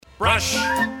Brush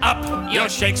up your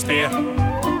Shakespeare.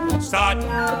 Start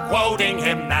quoting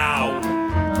him now.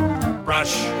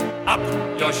 Brush up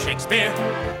your Shakespeare,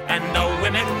 and the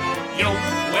women you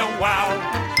will wow.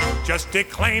 Just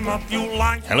declaim a few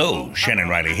lines. Hello, Shannon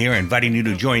Riley here, inviting you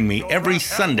to join me every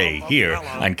Sunday here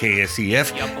on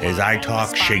KSCF as I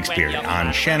talk Shakespeare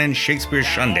on Shannon Shakespeare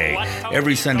Sunday.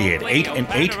 Every Sunday at 8 and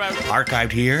 8,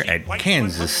 archived here at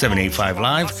Kansas 785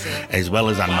 Live, as well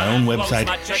as on my own website,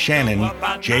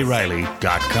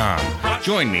 shannonjriley.com.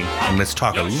 Join me and let's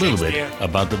talk a little bit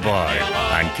about the bar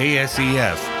on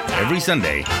KSCF every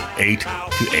Sunday, 8 to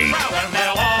 8.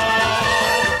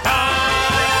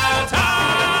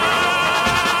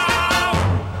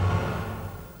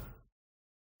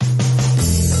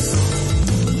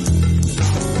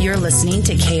 You're listening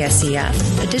to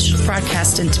KSCF, a digital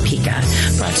broadcast in Topeka,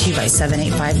 brought to you by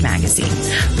 785 Magazine.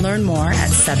 Learn more at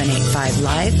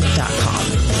 785live.com.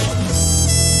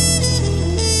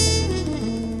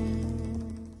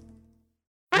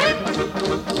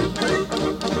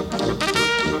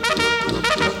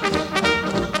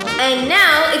 And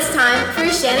now it's time for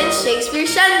Shannon Shakespeare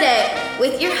Sunday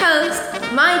with your host,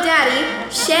 my daddy,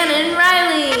 Shannon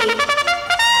Riley.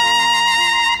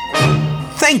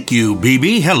 Thank you,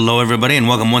 BB. Hello, everybody, and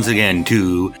welcome once again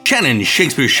to Shannon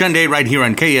Shakespeare Sunday right here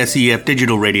on KSCF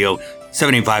Digital Radio,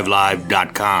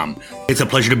 785live.com. It's a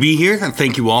pleasure to be here, and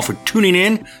thank you all for tuning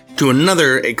in to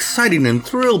another exciting and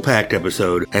thrill-packed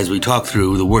episode as we talk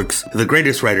through the works of the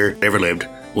greatest writer that ever lived,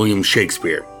 William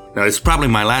Shakespeare. Now, it's probably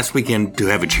my last weekend to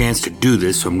have a chance to do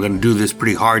this, so I'm going to do this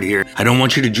pretty hard here. I don't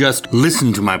want you to just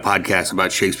listen to my podcast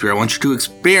about Shakespeare. I want you to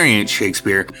experience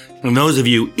Shakespeare. And those of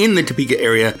you in the Topeka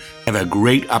area have a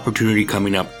great opportunity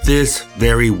coming up this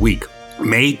very week.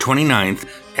 May 29th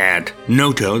at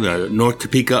NOTO, the North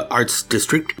Topeka Arts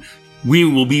District, we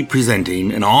will be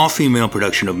presenting an all-female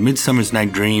production of Midsummer's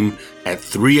Night Dream at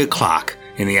 3 o'clock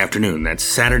in the afternoon. That's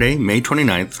Saturday, May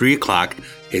 29th, 3 o'clock.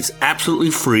 It's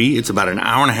absolutely free. It's about an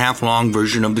hour and a half long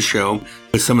version of the show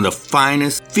with some of the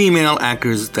finest female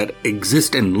actors that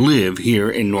exist and live here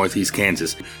in Northeast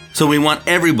Kansas. So we want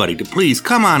everybody to please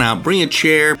come on out, bring a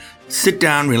chair, sit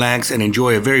down, relax, and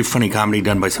enjoy a very funny comedy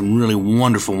done by some really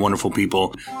wonderful, wonderful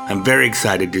people. I'm very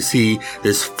excited to see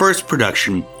this first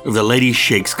production of the Lady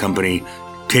Shakes Company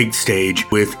take stage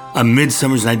with A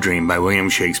Midsummer's Night Dream by William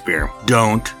Shakespeare.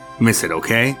 Don't miss it,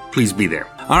 okay? Please be there.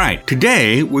 All right,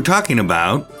 today we're talking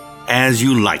about As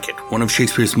You Like It, one of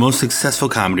Shakespeare's most successful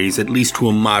comedies, at least to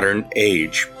a modern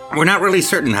age. We're not really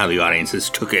certain how the audiences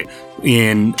took it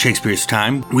in Shakespeare's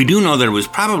time. We do know that it was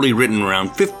probably written around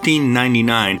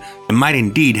 1599 and might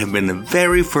indeed have been the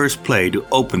very first play to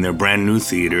open their brand new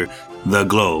theater, the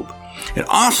Globe. It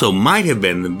also might have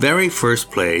been the very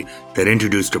first play that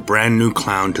introduced a brand new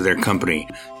clown to their company,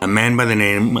 a man by the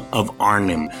name of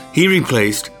Arnim. He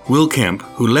replaced Will Kemp,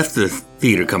 who left the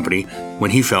theater company when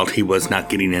he felt he was not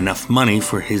getting enough money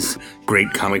for his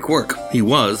great comic work. He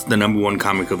was the number one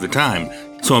comic of the time.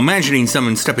 So imagining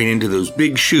someone stepping into those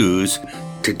big shoes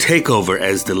to take over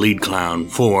as the lead clown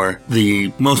for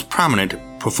the most prominent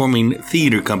performing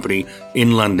theater company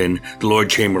in London, the Lord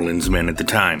Chamberlain's men at the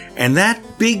time. And that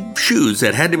big shoes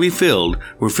that had to be filled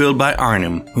were filled by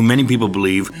Arnim, who many people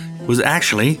believe was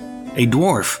actually a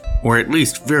dwarf, or at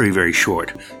least very, very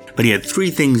short. But he had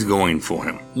three things going for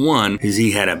him. One is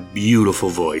he had a beautiful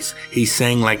voice. He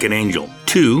sang like an angel.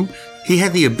 Two, he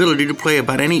had the ability to play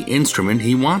about any instrument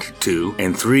he wanted to.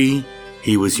 And three,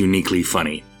 he was uniquely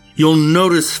funny. You'll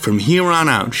notice from here on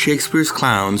out, Shakespeare's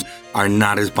clowns are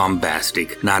not as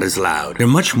bombastic, not as loud. They're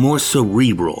much more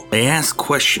cerebral. They ask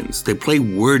questions. They play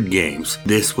word games.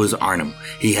 This was Arnim.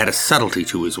 He had a subtlety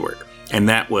to his work. And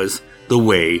that was the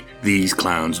way these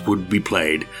clowns would be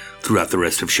played throughout the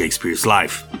rest of Shakespeare's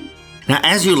life. Now,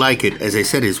 As You Like It, as I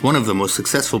said, is one of the most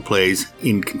successful plays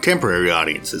in contemporary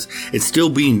audiences. It's still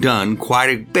being done quite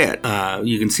a bit.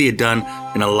 You can see it done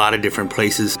in a lot of different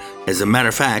places. As a matter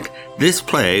of fact, this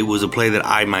play was a play that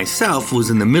I myself was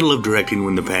in the middle of directing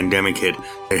when the pandemic hit.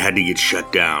 It had to get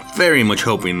shut down. Very much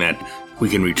hoping that we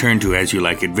can return to As You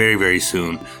Like It very, very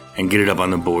soon and get it up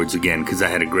on the boards again, because I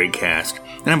had a great cast.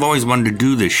 And I've always wanted to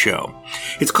do this show.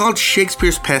 It's called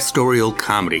Shakespeare's Pastoral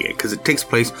Comedy because it takes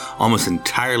place almost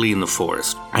entirely in the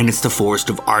forest. And it's the Forest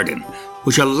of Arden,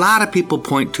 which a lot of people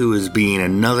point to as being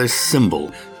another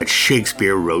symbol that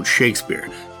Shakespeare wrote Shakespeare.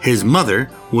 His mother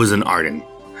was an Arden.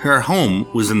 Her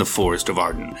home was in the Forest of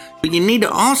Arden. But you need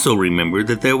to also remember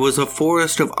that there was a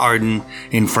Forest of Arden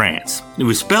in France. It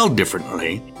was spelled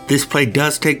differently. This play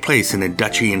does take place in a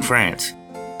duchy in France.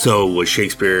 So was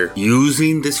Shakespeare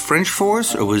using this French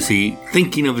forest, or was he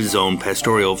thinking of his own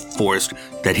pastoral forest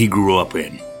that he grew up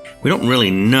in? We don't really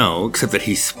know, except that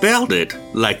he spelled it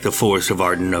like the Forest of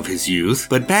Arden of his youth.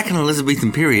 But back in the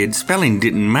Elizabethan period, spelling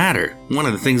didn't matter. One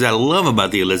of the things I love about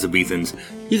the Elizabethans,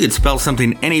 you could spell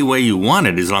something any way you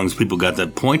wanted as long as people got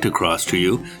that point across to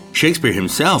you. Shakespeare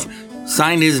himself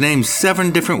signed his name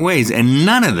 7 different ways, and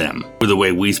none of them were the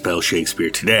way we spell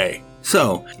Shakespeare today.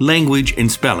 So, language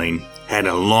and spelling had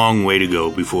a long way to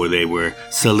go before they were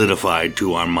solidified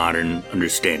to our modern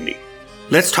understanding.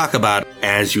 Let's talk about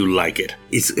As You Like It.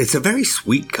 It's a very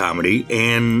sweet comedy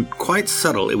and quite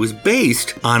subtle. It was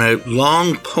based on a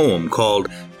long poem called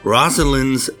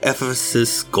Rosalind's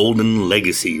Ephesus Golden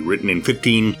Legacy, written in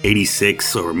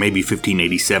 1586 or maybe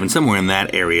 1587, somewhere in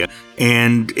that area.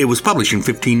 And it was published in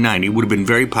 1590. It would have been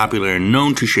very popular and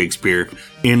known to Shakespeare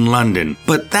in London.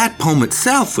 But that poem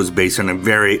itself was based on a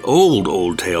very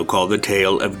old tale called The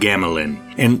Tale of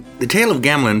Gamelin. And The Tale of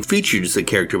Gamelin features a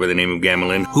character by the name of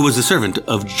Gamelin, who was a servant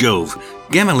of Jove.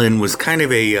 Gamelin was kind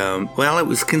of it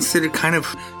was considered kind of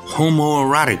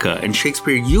homoerotica, and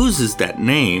Shakespeare uses that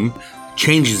name,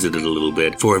 changes it a little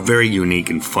bit for a very unique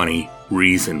and funny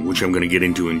reason, which I'm going to get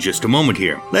into in just a moment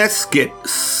here. Let's get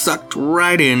sucked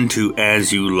right into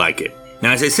As You Like It.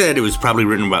 Now, as I said, it was probably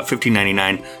written about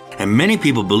 1599, and many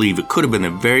people believe it could have been the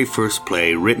very first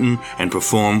play written and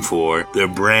performed for their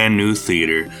brand new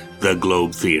theater, the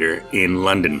Globe Theatre in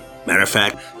London. Matter of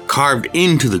fact, carved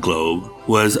into the Globe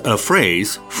was a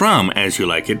phrase from As You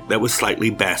Like It that was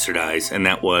slightly bastardized, and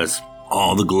that was,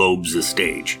 "All the globe's a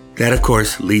stage." That, of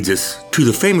course, leads us to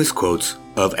the famous quotes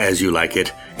of As You Like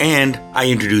It, and I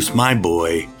introduce my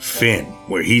boy, Finn,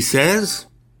 where he says,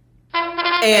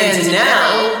 "And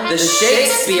now, the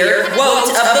Shakespeare quote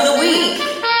of the week."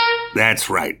 That's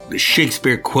right, the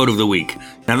Shakespeare quote of the week.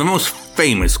 Now, the most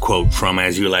famous quote from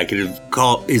As You Like It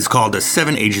is called the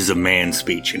 7 Ages of Man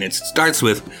speech, and it starts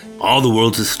with, "All the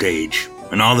world's a stage,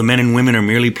 and all the men and women are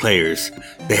merely players.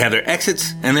 They have their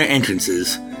exits and their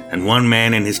entrances, and one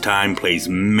man in his time plays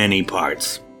many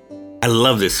parts." I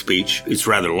love this speech. It's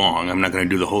rather long. I'm not going to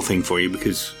do the whole thing for you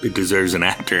because it deserves an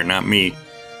actor, not me.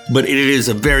 But it is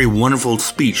a very wonderful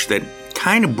speech that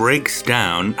kind of breaks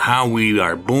down how we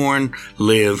are born,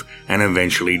 live, and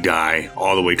eventually die,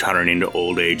 all the way tottering into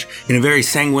old age, in a very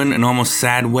sanguine and almost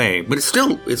sad way. But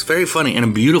it's very funny and a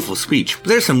beautiful speech. But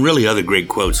there's some really other great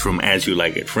quotes from As You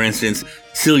Like It. For instance,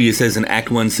 Celia says in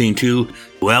Act 1, Scene 2,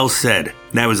 "Well said,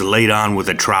 that was laid on with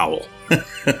a trowel."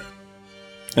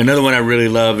 Another one I really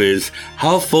love is,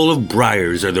 "How full of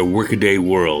briars are the workaday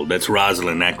world." That's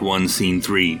Rosalind, Act 1, Scene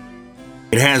 3.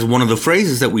 It has one of the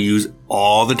phrases that we use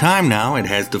all the time now. It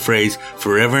has the phrase,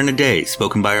 "forever and a day,"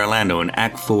 spoken by Orlando in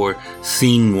Act 4,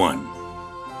 Scene 1.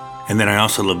 And then I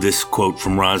also love this quote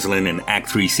from Rosalind in Act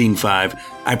 3, Scene 5,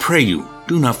 "I pray you,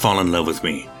 do not fall in love with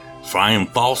me, for I am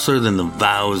falser than the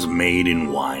vows made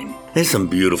in wine." There's some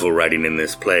beautiful writing in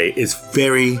this play. It's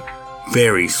very,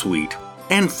 very sweet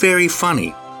and very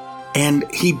funny. And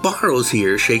he borrows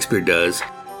here, Shakespeare does,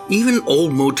 even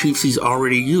old motifs he's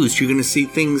already used. You're going to see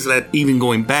things that, even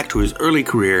going back to his early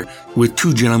career with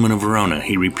Two Gentlemen of Verona,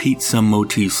 he repeats some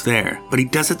motifs there. But he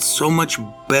does it so much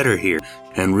better here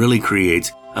and really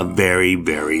creates a very,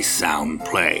 very sound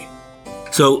play.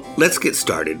 So let's get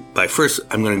started. First,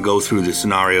 I'm going to go through the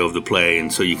scenario of the play,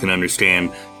 and so you can understand,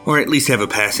 or at least have a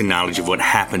passing knowledge of what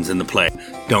happens in the play.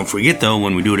 Don't forget, though,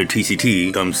 when we do it at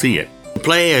TCT, come see it. The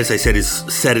play, as I said, is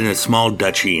set in a small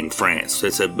duchy in France.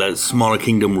 It's a smaller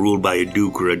kingdom ruled by a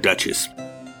duke or a duchess.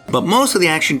 But most of the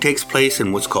action takes place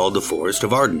in what's called the Forest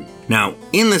of Arden. Now,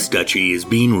 in this duchy is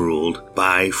being ruled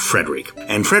by Frederick.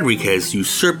 And Frederick has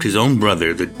usurped his own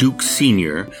brother, the Duke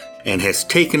Senior, and has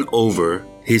taken over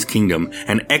his kingdom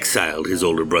and exiled his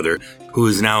older brother, who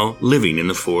is now living in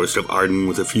the Forest of Arden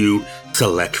with a few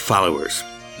select followers.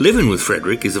 Living with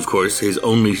Frederick is, of course, his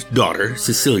only daughter,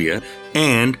 Cecilia,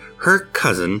 and her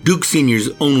cousin, Duke Senior's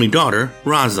only daughter,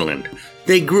 Rosalind.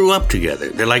 They grew up together.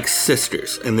 They're like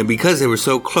sisters, and because they were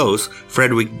so close,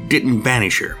 Frederick didn't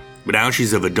banish her. But now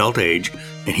she's of adult age,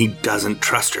 and he doesn't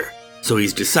trust her. So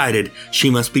he's decided she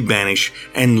must be banished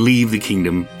and leave the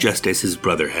kingdom just as his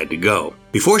brother had to go.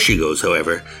 Before she goes,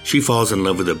 however, she falls in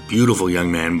love with a beautiful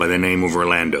young man by the name of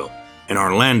Orlando. And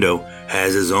Orlando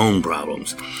has his own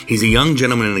problems. He's a young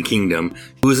gentleman in the kingdom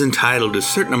who is entitled to a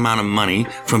certain amount of money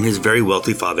from his very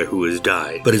wealthy father who has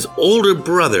died. But his older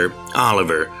brother,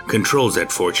 Oliver, controls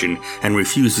that fortune and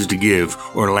refuses to give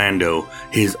Orlando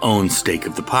his own stake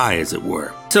of the pie, as it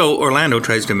were. So Orlando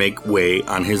tries to make way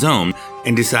on his own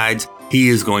and decides he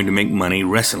is going to make money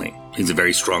wrestling. He's a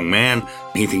very strong man.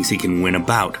 He thinks he can win a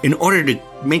bout. In order to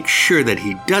make sure that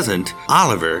he doesn't,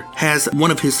 Oliver has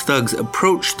one of his thugs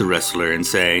approach the wrestler and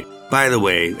say, "By the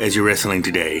way, as you're wrestling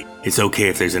today, it's okay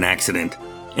if there's an accident,"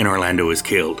 and Orlando is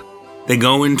killed. They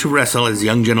go in to wrestle as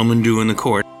young gentlemen do in the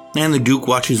court, and the Duke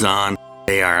watches on.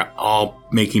 They are all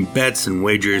making bets and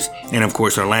wagers, and of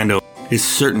course Orlando is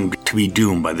certain to be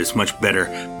doomed by this much better,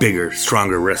 bigger,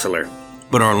 stronger wrestler.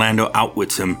 But Orlando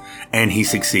outwits him, and he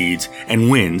succeeds, and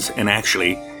wins, and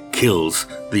actually kills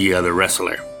the other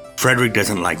wrestler. Frederick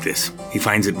doesn't like this. He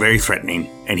finds it very threatening,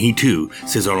 and he too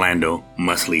says Orlando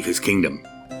must leave his kingdom.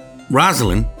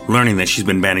 Rosalind, learning that she's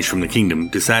been banished from the kingdom,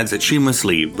 decides that she must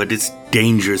leave, but it's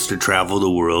dangerous to travel the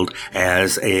world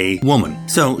as a woman.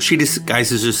 So she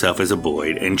disguises herself as a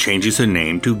boy and changes her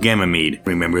name to Ganymede.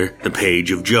 Remember the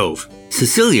page of Jove.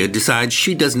 Cecilia decides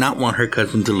she does not want her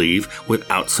cousin to leave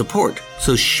without support,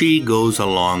 so she goes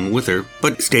along with her,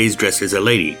 but stays dressed as a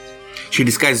lady. She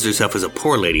disguises herself as a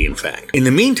poor lady, in fact. In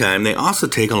the meantime, they also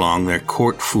take along their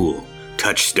court fool,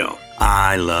 Touchstone.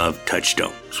 I love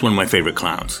Touchstone. It's one of my favorite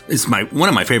clowns. It's one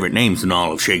of my favorite names in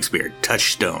all of Shakespeare,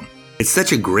 Touchstone. It's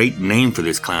such a great name for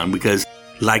this clown because,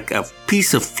 like a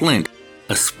piece of flint,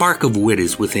 a spark of wit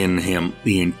is within him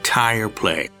the entire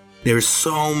play. There's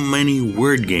so many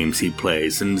word games he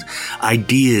plays and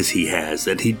ideas he has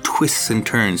that he twists and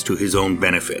turns to his own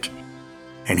benefit.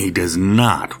 And he does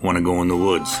not want to go in the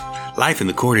woods. Life in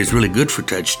the court is really good for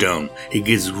Touchstone. He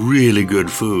gets really good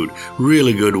food,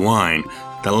 really good wine.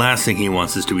 The last thing he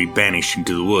wants is to be banished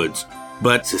into the woods.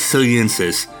 But Cecilia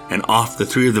insists, and off the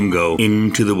three of them go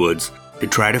into the woods to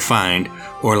try to find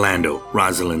Orlando,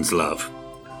 Rosalind's love.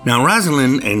 Now,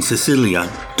 Rosalind and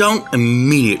Cecilia don't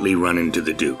immediately run into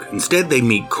the Duke. Instead, they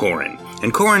meet Corin.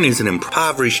 And Corin is an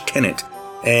impoverished tenant,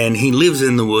 and he lives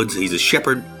in the woods. He's a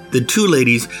shepherd. The two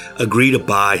ladies agree to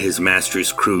buy his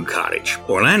master's crude cottage.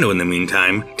 Orlando, in the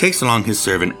meantime, takes along his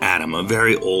servant Adam, a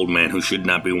very old man who should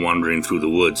not be wandering through the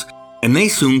woods. And they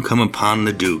soon come upon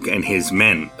the Duke and his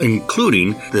men,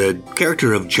 including the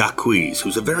character of Jacques,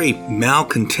 who's a very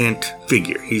malcontent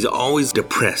figure. He's always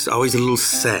depressed, always a little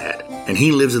sad, and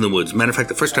he lives in the woods. Matter of fact,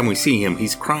 the first time we see him,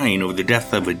 he's crying over the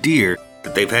death of a deer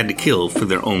that they've had to kill for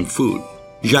their own food.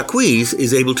 Jacques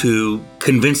is able to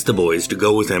convince the boys to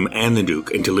go with him and the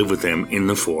Duke and to live with them in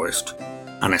the forest.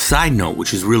 On a side note,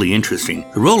 which is really interesting,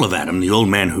 the role of Adam, the old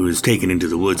man who is taken into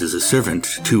the woods as a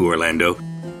servant to Orlando,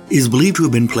 is believed to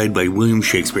have been played by William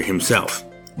Shakespeare himself.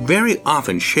 Very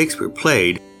often, Shakespeare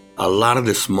played a lot of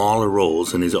the smaller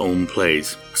roles in his own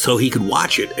plays, so he could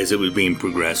watch it as it was being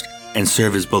progressed and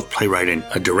serve as both playwright and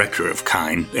a director of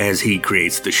kind as he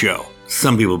creates the show.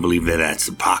 Some people believe that that's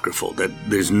apocryphal, that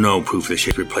there's no proof that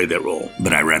Shakespeare played that role,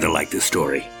 but I rather like this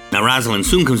story. Now, Rosalind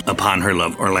soon comes upon her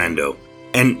love, Orlando,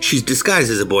 and she's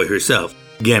disguised as a boy herself,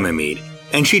 Ganymede,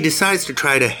 and she decides to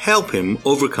try to help him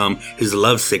overcome his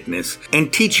love sickness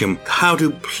and teach him how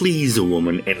to please a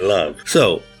woman in love.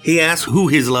 So, he asks who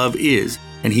his love is,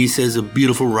 and he says a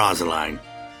beautiful Rosaline.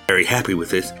 Very happy with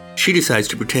this, she decides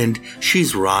to pretend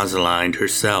she's Rosalind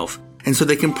herself, and so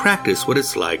they can practice what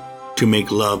it's like to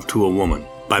make love to a woman.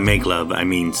 By make love, I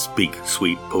mean speak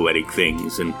sweet, poetic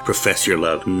things and profess your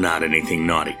love, not anything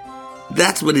naughty.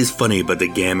 That's what is funny about the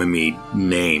Ganymede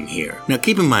name here. Now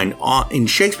keep in mind, in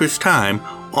Shakespeare's time,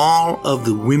 all of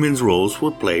the women's roles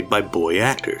were played by boy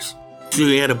actors. So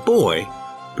you had a boy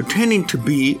pretending to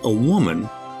be a woman,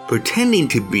 pretending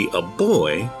to be a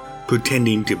boy,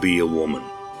 pretending to be a woman.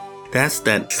 That's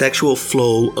that sexual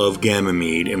flow of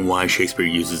Ganymede and why Shakespeare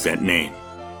uses that name.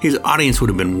 His audience would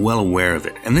have been well aware of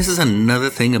it. And this is another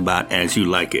thing about As You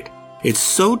Like It. It's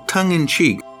so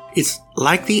tongue-in-cheek. It's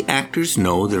like the actors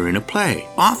know they're in a play.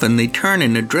 Often they turn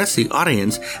and address the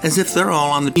audience as if they're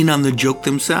all in on the joke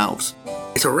themselves.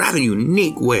 It's a rather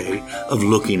unique way of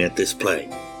looking at this play.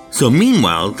 So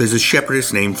meanwhile, there's a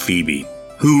shepherdess named Phoebe,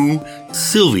 who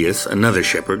Silvius, another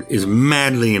shepherd, is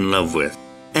madly in love with.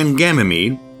 And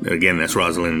Ganymede, again that's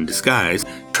Rosalind in disguise,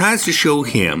 tries to show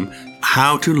him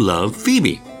how to love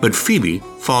Phoebe. But Phoebe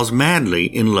falls madly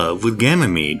in love with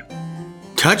Ganymede.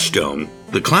 Touchstone,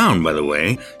 the clown, by the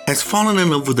way, has fallen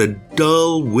in love with a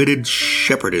dull-witted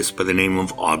shepherdess by the name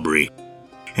of Aubrey,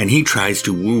 and he tries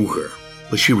to woo her,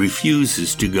 but she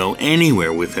refuses to go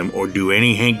anywhere with him or do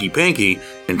any hanky-panky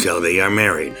until they are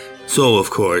married. So, of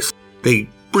course, they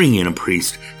bring in a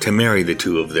priest to marry the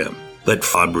two of them. But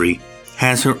Aubrey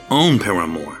has her own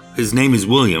paramour. His name is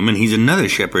William, and he's another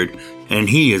shepherd, and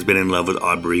he has been in love with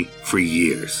Aubrey for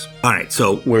years. Alright,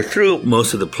 so we're through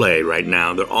most of the play right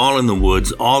now. They're all in the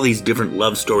woods. All these different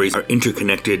love stories are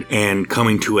interconnected and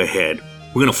coming to a head.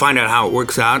 We're going to find out how it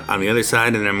works out on the other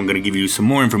side, and then I'm going to give you some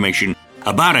more information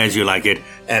about As You Like It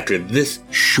after this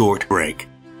short break.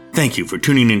 Thank you for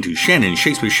tuning in to Shannon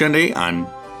Shakespeare Sunday on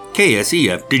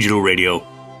KSEF Digital Radio,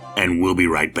 and we'll be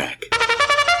right back.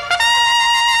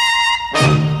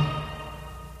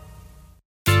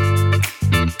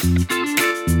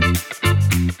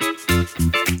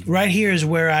 right here is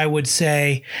where I would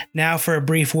say, now for a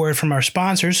brief word from our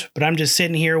sponsors, but I'm just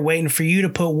sitting here waiting for you to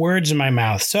put words in my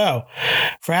mouth. So,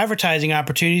 for advertising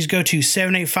opportunities, go to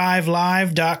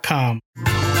 785live.com.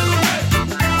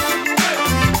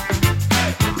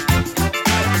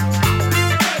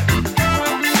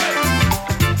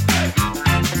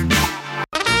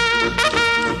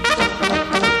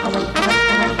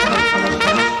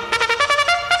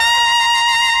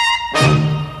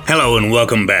 Hello and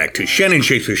welcome back to Shannon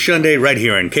Shakespeare Sunday right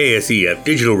here on KSEF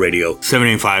Digital Radio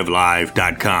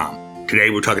 785live.com. Today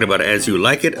we're talking about As You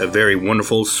Like It, a very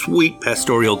wonderful, sweet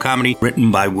pastoral comedy written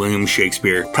by William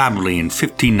Shakespeare, probably in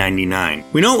 1599.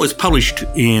 We know it was published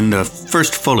in the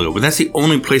First Folio, but that's the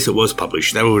only place it was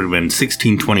published. That would have been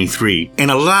 1623.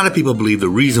 And a lot of people believe the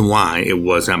reason why it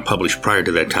was not published prior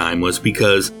to that time was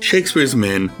because Shakespeare's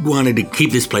men wanted to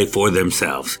keep this play for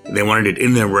themselves. They wanted it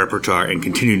in their repertoire and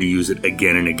continue to use it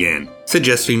again and again,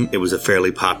 suggesting it was a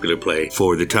fairly popular play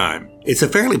for the time. It's a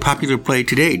fairly popular play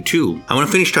today, too. I want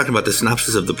to finish talking about the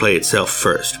synopsis of the play itself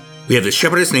first. We have this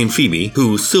shepherdess named Phoebe,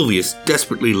 who Silvius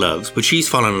desperately loves, but she's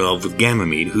fallen in love with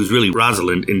Ganymede, who's really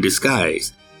Rosalind in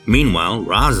disguise. Meanwhile,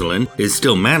 Rosalind is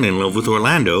still madly in love with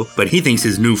Orlando, but he thinks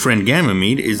his new friend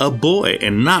Ganymede is a boy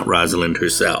and not Rosalind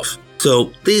herself.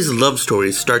 So these love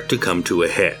stories start to come to a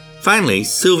head. Finally,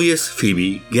 Silvius,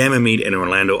 Phoebe, Ganymede, and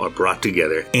Orlando are brought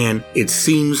together, and it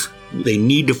seems they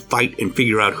need to fight and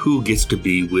figure out who gets to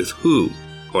be with who.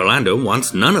 Orlando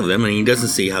wants none of them, and he doesn't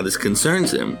see how this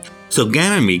concerns him. So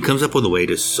Ganymede comes up with a way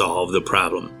to solve the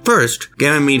problem. First,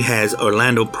 Ganymede has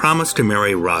Orlando promise to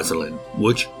marry Rosalind,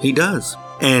 which he does.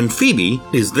 And Phoebe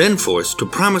is then forced to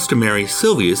promise to marry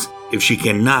Silvius if she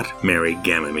cannot marry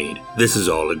Ganymede. This is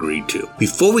all agreed to.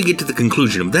 Before we get to the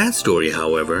conclusion of that story,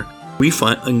 however, we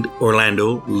find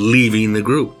Orlando leaving the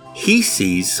group. He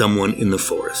sees someone in the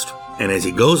forest, and as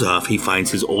he goes off, he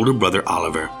finds his older brother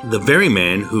Oliver, the very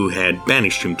man who had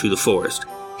banished him to the forest.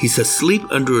 He's asleep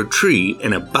under a tree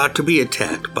and about to be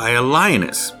attacked by a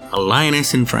lioness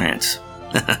in France.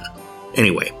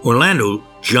 Anyway, Orlando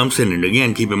jumps in, and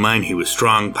again, keep in mind, he was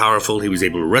strong, powerful. He was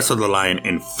able to wrestle the lion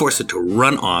and force it to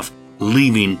run off,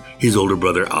 leaving his older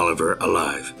brother Oliver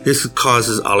alive. This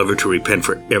causes Oliver to repent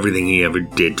for everything he ever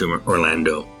did to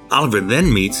Orlando. Oliver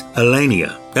then meets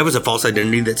Elenia. That was a false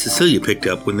identity that Cecilia picked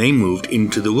up when they moved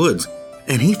into the woods,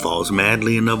 and he falls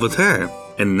madly in love with her,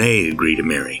 and they agree to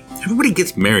marry. Everybody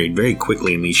gets married very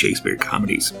quickly in these Shakespeare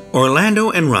comedies.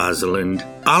 Orlando and Rosalind,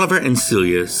 Oliver and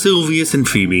Celia, Silvius and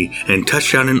Phoebe, and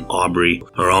Touchdown and Aubrey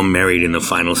are all married in the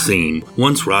final scene,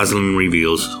 once Rosalind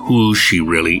reveals who she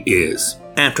really is.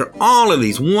 After all of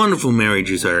these wonderful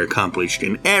marriages are accomplished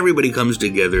and everybody comes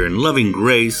together in loving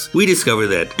grace, we discover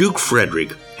that Duke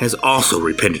Frederick has also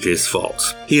repented his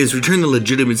faults. He has returned the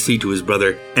legitimacy to his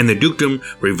brother, and the dukedom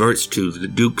reverts to the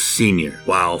Duke Senior,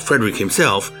 while Frederick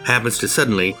himself happens to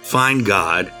suddenly find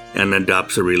God and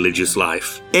adopts a religious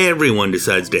life. Everyone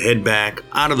decides to head back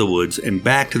out of the woods and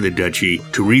back to the duchy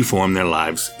to reform their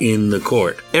lives in the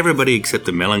court. Everybody except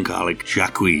the melancholic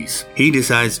Jacques. He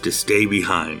decides to stay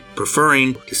behind,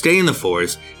 preferring to stay in the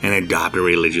forest and adopt a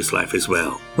religious life as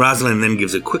well. Rosalind then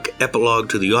gives a quick epilogue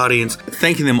to the audience,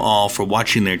 thanking them all for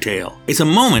watching their tale. It's a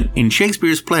moment in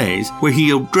Shakespeare's plays where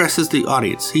he addresses the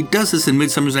audience. He does this in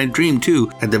Midsummer Night's Dream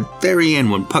too, at the very end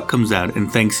when Puck comes out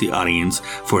and thanks the audience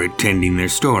for attending their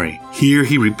story. Here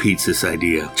he repeats this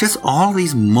idea. Just all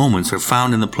these moments are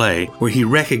found in the play where he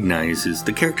recognizes,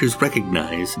 the characters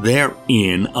recognize they're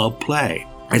in a play.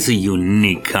 It's a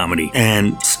unique comedy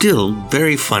and still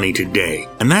very funny today.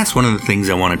 And that's one of the things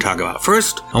I want to talk about.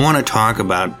 First, I want to talk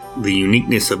about the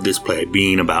uniqueness of this play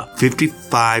being about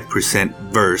 55%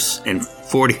 verse and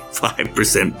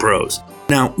 45% prose.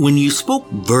 Now, when you spoke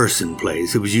verse in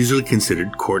plays, it was usually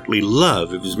considered courtly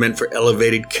love. It was meant for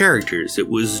elevated characters. It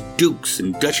was dukes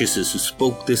and duchesses who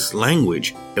spoke this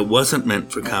language. It wasn't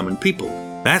meant for common people.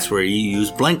 That's where you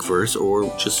use blank verse or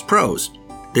just prose.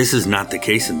 This is not the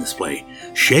case in this play.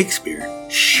 Shakespeare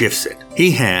shifts it.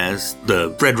 He has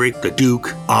the Frederick, the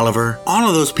Duke, Oliver, all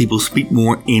of those people speak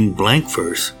more in blank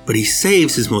verse, but he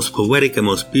saves his most poetic and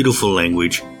most beautiful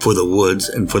language for the woods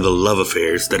and for the love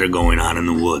affairs that are going on in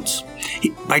the woods.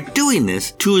 By doing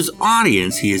this, to his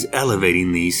audience, he is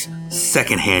elevating these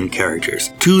second-hand characters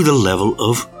to the level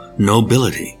of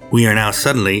nobility. We are now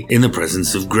suddenly in the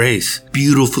presence of grace,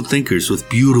 beautiful thinkers with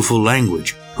beautiful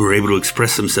language who are able to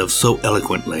express themselves so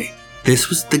eloquently. This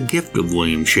was the gift of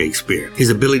William Shakespeare,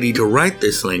 his ability to write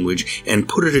this language and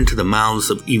put it into the mouths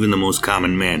of even the most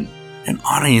common men. And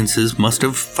audiences must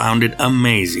have found it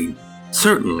amazing,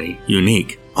 certainly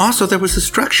unique. Also, there was a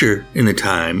structure in the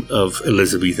time of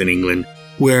Elizabethan England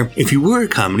where if you were a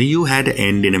comedy, you had to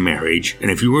end in a marriage, and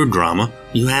if you were a drama,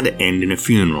 you had to end in a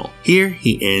funeral. Here,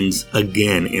 he ends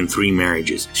again in 3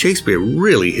 marriages. Shakespeare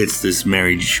really hits this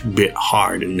marriage bit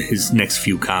hard in his next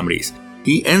few comedies.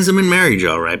 He ends them in marriage,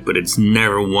 all right, but it's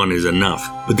never one is enough.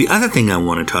 But the other thing I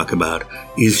want to talk about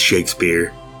is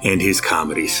Shakespeare and his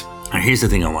comedies. Now, here's the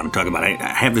thing I want to talk about. I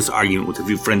have this argument with a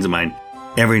few friends of mine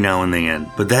every now and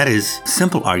then, but that is a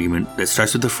simple argument that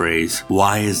starts with the phrase,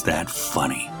 why is that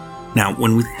funny? Now,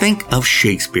 when we think of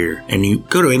Shakespeare, and you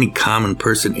go to any common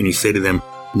person and you say to them,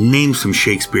 name some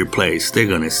Shakespeare plays, they're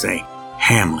going to say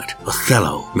Hamlet,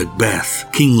 Othello, Macbeth,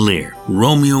 King Lear,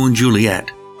 Romeo and Juliet.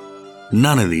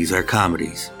 None of these are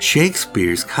comedies.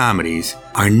 Shakespeare's comedies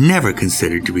are never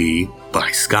considered to be, by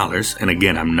scholars, and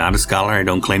again, I'm not a scholar, I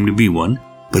don't claim to be one,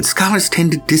 but scholars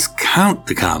tend to discount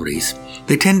the comedies.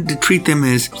 They tend to treat them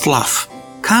as fluff.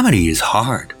 Comedy is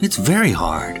hard. It's very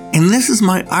hard. And this is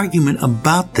my argument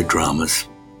about the dramas.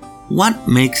 What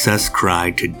makes us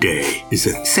cry today is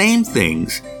the same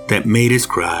things that made us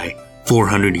cry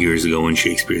 400 years ago in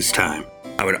Shakespeare's time.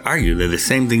 I would argue they're the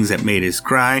same things that made us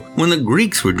cry when the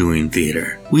Greeks were doing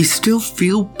theater. We still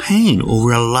feel pain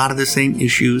over a lot of the same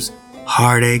issues.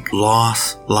 Heartache,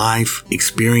 loss, life,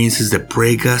 experiences that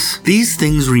break us. These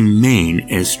things remain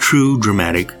as true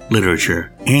dramatic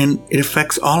literature, and it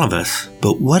affects all of us.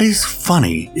 But what is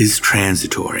funny is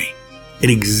transitory.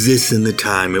 It exists in the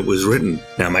time it was written.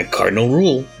 Now, my cardinal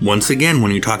rule, once again,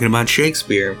 when you're talking about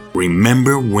Shakespeare,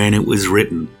 remember when it was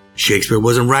written. Shakespeare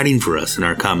wasn't writing for us in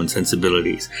our common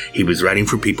sensibilities. He was writing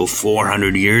for people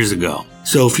 400 years ago.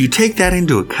 So if you take that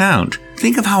into account,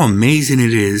 think of how amazing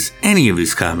it is any of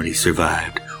his comedies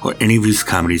survived, or any of his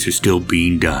comedies are still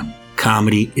being done.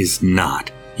 Comedy is not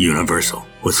universal.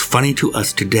 What's funny to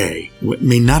us today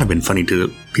may not have been funny to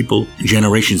the people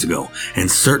generations ago, and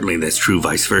certainly that's true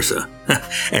vice versa.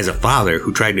 As a father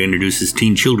who tried to introduce his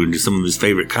teen children to some of his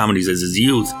favorite comedies as his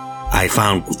youth, I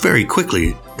found very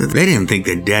quickly that they didn't think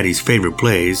that Daddy's favorite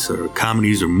plays or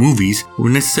comedies or movies were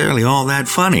necessarily all that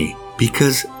funny,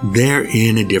 because they're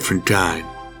in a different time.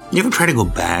 You ever try to go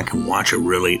back and watch a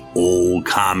really old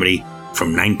comedy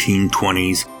from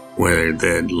 1920s where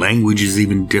the language is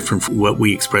even different from what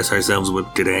we express ourselves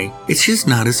with today? It's just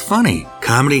not as funny.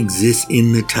 Comedy exists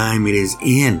in the time it is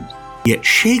in. Yet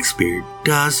Shakespeare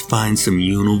does find some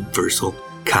universal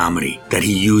comedy that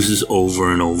he uses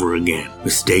over and over again.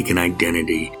 Mistaken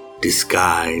identity,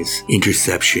 disguise,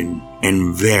 interception,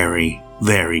 and very,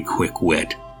 very quick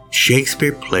wit.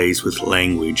 Shakespeare plays with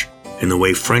language in the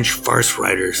way French farce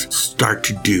writers start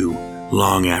to do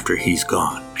long after he's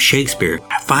gone. Shakespeare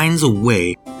finds a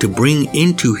way to bring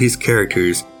into his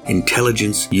characters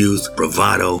intelligence, youth,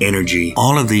 bravado, energy,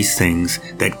 all of these things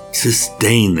that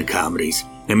sustain the comedies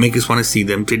and make us want to see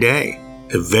them today.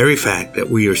 The very fact that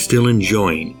we are still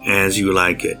enjoying As You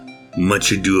Like It,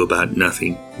 Much Ado About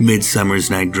Nothing,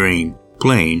 Midsummer's Night Dream,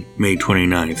 playing May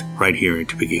 29th right here in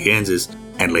Topeka, Kansas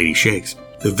at Lady Shakes.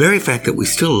 The very fact that we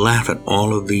still laugh at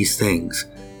all of these things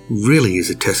really is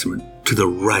a testament to the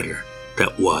writer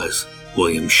that was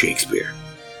William Shakespeare.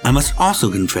 I must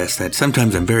also confess that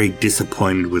sometimes I'm very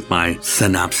disappointed with my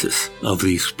synopsis of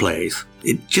these plays.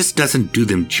 It just doesn't do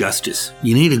them justice.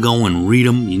 You need to go and read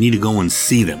them, you need to go and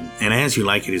see them, and As You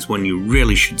Like It is one you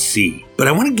really should see. But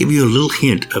I want to give you a little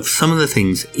hint of some of the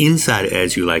things inside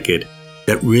As You Like It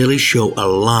that really show a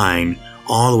line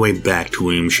all the way back to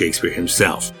William Shakespeare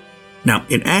himself. Now,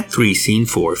 in Act 3, Scene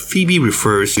 4, Phoebe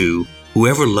refers to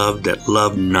whoever loved that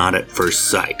loved not at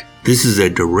first sight. This is a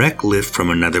direct lift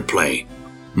from another play,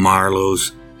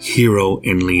 Marlowe's Hero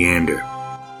and Leander,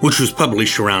 which was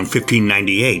published around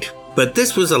 1598. But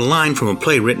this was a line from a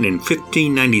play written in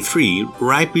 1593,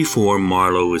 right before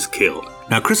Marlowe was killed.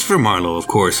 Now, Christopher Marlowe, of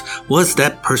course, was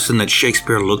that person that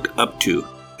Shakespeare looked up to,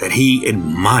 that he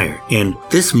admired. And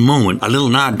this moment, a little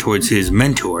nod towards his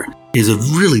mentor, is a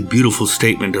really beautiful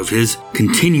statement of his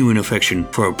continuing affection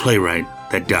for a playwright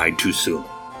that died too soon.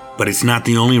 But it's not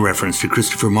the only reference to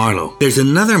Christopher Marlowe. There's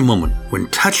another moment when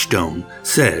Touchstone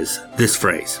says this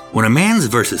phrase, "When a man's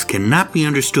verses cannot be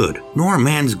understood, nor a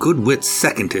man's good wit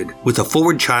seconded with a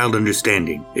forward child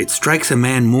understanding, it strikes a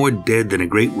man more dead than a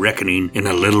great reckoning in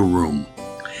a little room."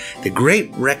 The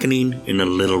great reckoning in a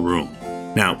little room.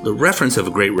 Now, the reference of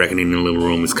a great reckoning in a little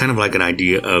room is kind of like an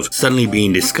idea of suddenly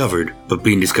being discovered, but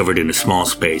being discovered in a small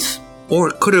space. Or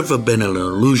it could have been an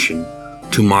allusion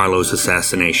to Marlowe's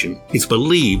assassination. It's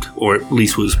believed, or at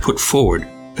least was put forward,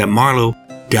 that Marlowe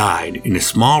died in a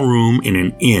small room in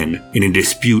an inn in a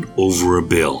dispute over a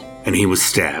bill, and he was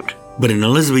stabbed. But in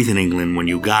Elizabethan England, when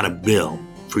you got a bill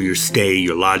for your stay,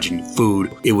 your lodging,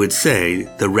 food, it would say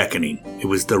the reckoning. It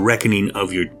was the reckoning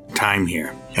of your time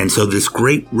here. And so this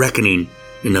great reckoning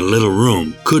in a little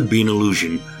room could be an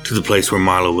allusion to the place where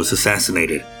Marlowe was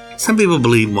assassinated. Some people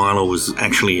believe Marlowe was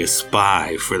actually a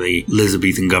spy for the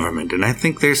Elizabethan government, and I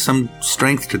think there's some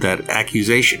strength to that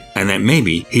accusation, and that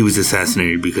maybe he was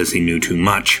assassinated because he knew too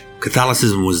much.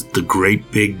 Catholicism was the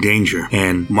great big danger,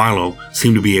 and Marlowe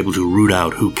seemed to be able to root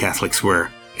out who Catholics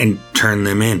were and turn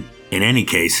them in. In any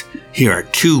case, here are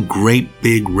two great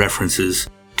big references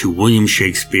to William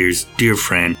Shakespeare's dear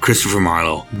friend Christopher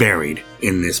Marlowe buried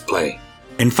in this play.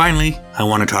 And finally, I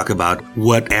want to talk about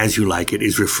what As You Like It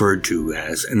is referred to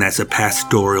as, and that's a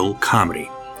pastoral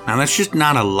comedy. Now, that's just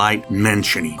not a light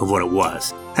mentioning of what it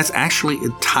was. That's actually a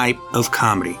type of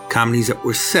comedy. Comedies that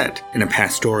were set in a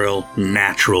pastoral,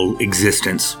 natural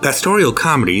existence. Pastoral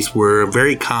comedies were a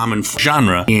very common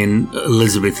genre in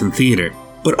Elizabethan theater.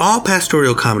 But all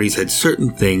pastoral comedies had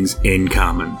certain things in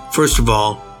common. First of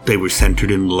all, they were centered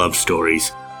in love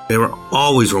stories. They were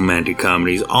always romantic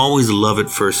comedies, always love at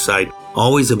first sight,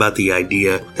 always about the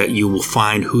idea that you will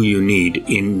find who you need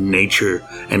in nature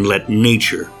and let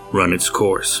nature run its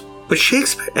course. But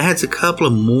Shakespeare adds a couple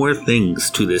of more things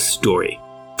to this story.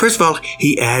 First of all,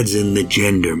 he adds in the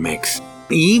gender mix.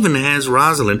 He even has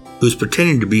Rosalind, who's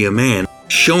pretending to be a man,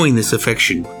 showing this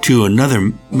affection to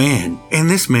another man, and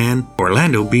this man,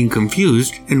 Orlando, being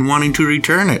confused and wanting to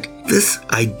return it. This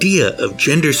idea of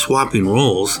gender swapping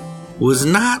roles was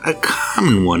not a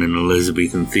common one in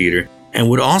Elizabethan theater, and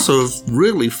would also have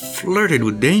really flirted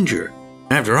with danger.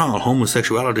 After all,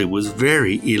 homosexuality was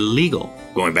very illegal.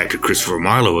 Going back to Christopher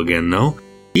Marlowe again, though,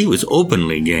 he was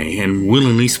openly gay and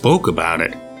willingly spoke about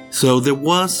it. So there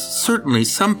was certainly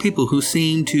some people who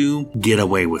seemed to get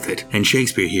away with it. And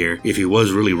Shakespeare here, if he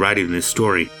was really writing this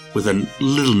story with a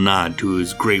little nod to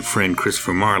his great friend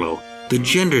Christopher Marlowe, the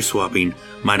gender swapping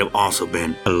might have also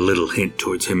been a little hint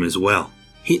towards him as well.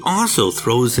 He also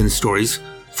throws in stories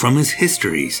from his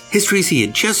histories he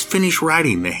had just finished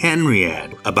writing, the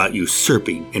Henriad, about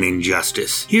usurping and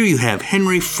injustice. Here you have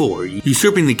Henry IV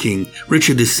usurping the king,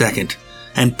 Richard II,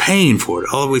 and paying for it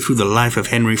all the way through the life of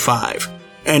Henry V.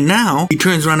 And now he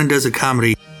turns around and does a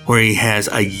comedy where he has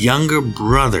a younger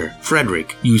brother,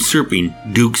 Frederick, usurping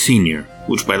Duke Sr.,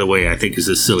 which, by the way, I think is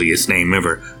the silliest name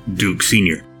ever, Duke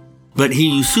Sr. But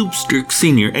he usurps Duke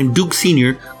Sr., and Duke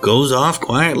Sr. goes off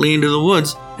quietly into the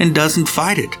woods and doesn't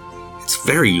fight it. It's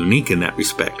very unique in that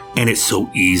respect, and it's so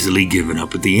easily given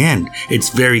up at the end. It's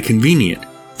very convenient.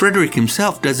 Frederick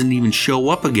himself doesn't even show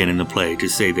up again in the play to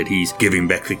say that he's giving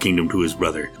back the kingdom to his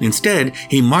brother. Instead,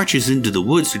 he marches into the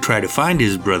woods to try to find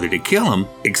his brother to kill him,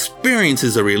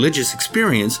 experiences a religious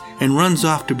experience, and runs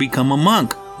off to become a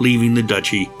monk, leaving the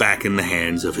duchy back in the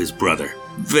hands of his brother.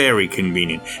 Very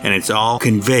convenient, and it's all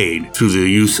conveyed through the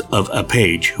use of a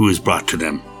page who is brought to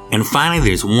them. And finally,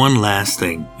 there's one last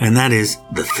thing, and that is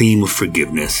the theme of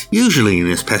forgiveness. Usually in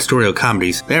these pastoral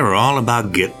comedies, they're all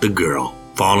about get the girl.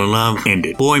 Fall in love, end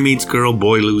it. Boy meets girl,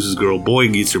 boy loses girl, boy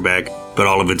gets her back, but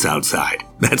all of it's outside.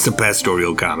 That's a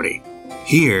pastoral comedy.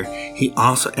 Here, he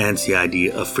also adds the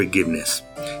idea of forgiveness.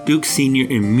 Duke Sr.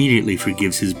 immediately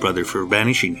forgives his brother for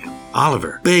banishing him.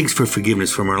 Oliver begs for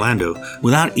forgiveness from Orlando.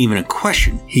 Without even a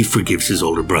question, he forgives his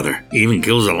older brother. He even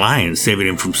kills a lion, saving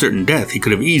him from certain death. He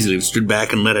could have easily stood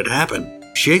back and let it happen.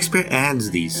 Shakespeare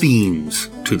adds these themes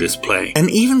to this play and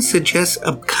even suggests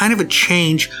a kind of a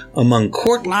change among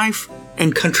court life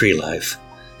and country life.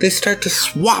 They start to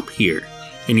swap here,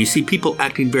 and you see people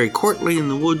acting very courtly in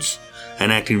the woods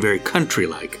and acting very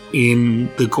country-like in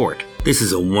the court. This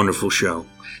is a wonderful show.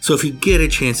 So if you get a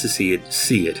chance to see it,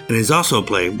 see it. And there's also a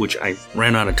play, which I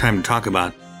ran out of time to talk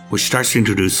about, which starts to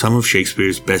introduce some of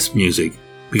Shakespeare's best music.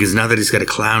 Because now that he's got a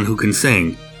clown who can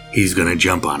sing, he's going to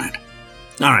jump on it.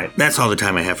 All right, that's all the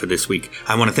time I have for this week.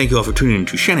 I want to thank you all for tuning in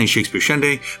to Shannon Shakespeare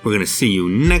Sunday. We're going to see you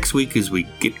next week as we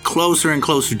get closer and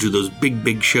closer to those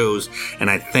big shows. And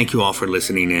I thank you all for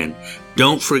listening in.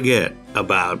 Don't forget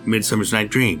about Midsummer's Night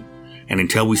Dream. And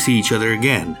until we see each other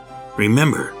again,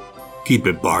 remember, keep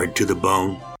it barred to the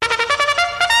bone.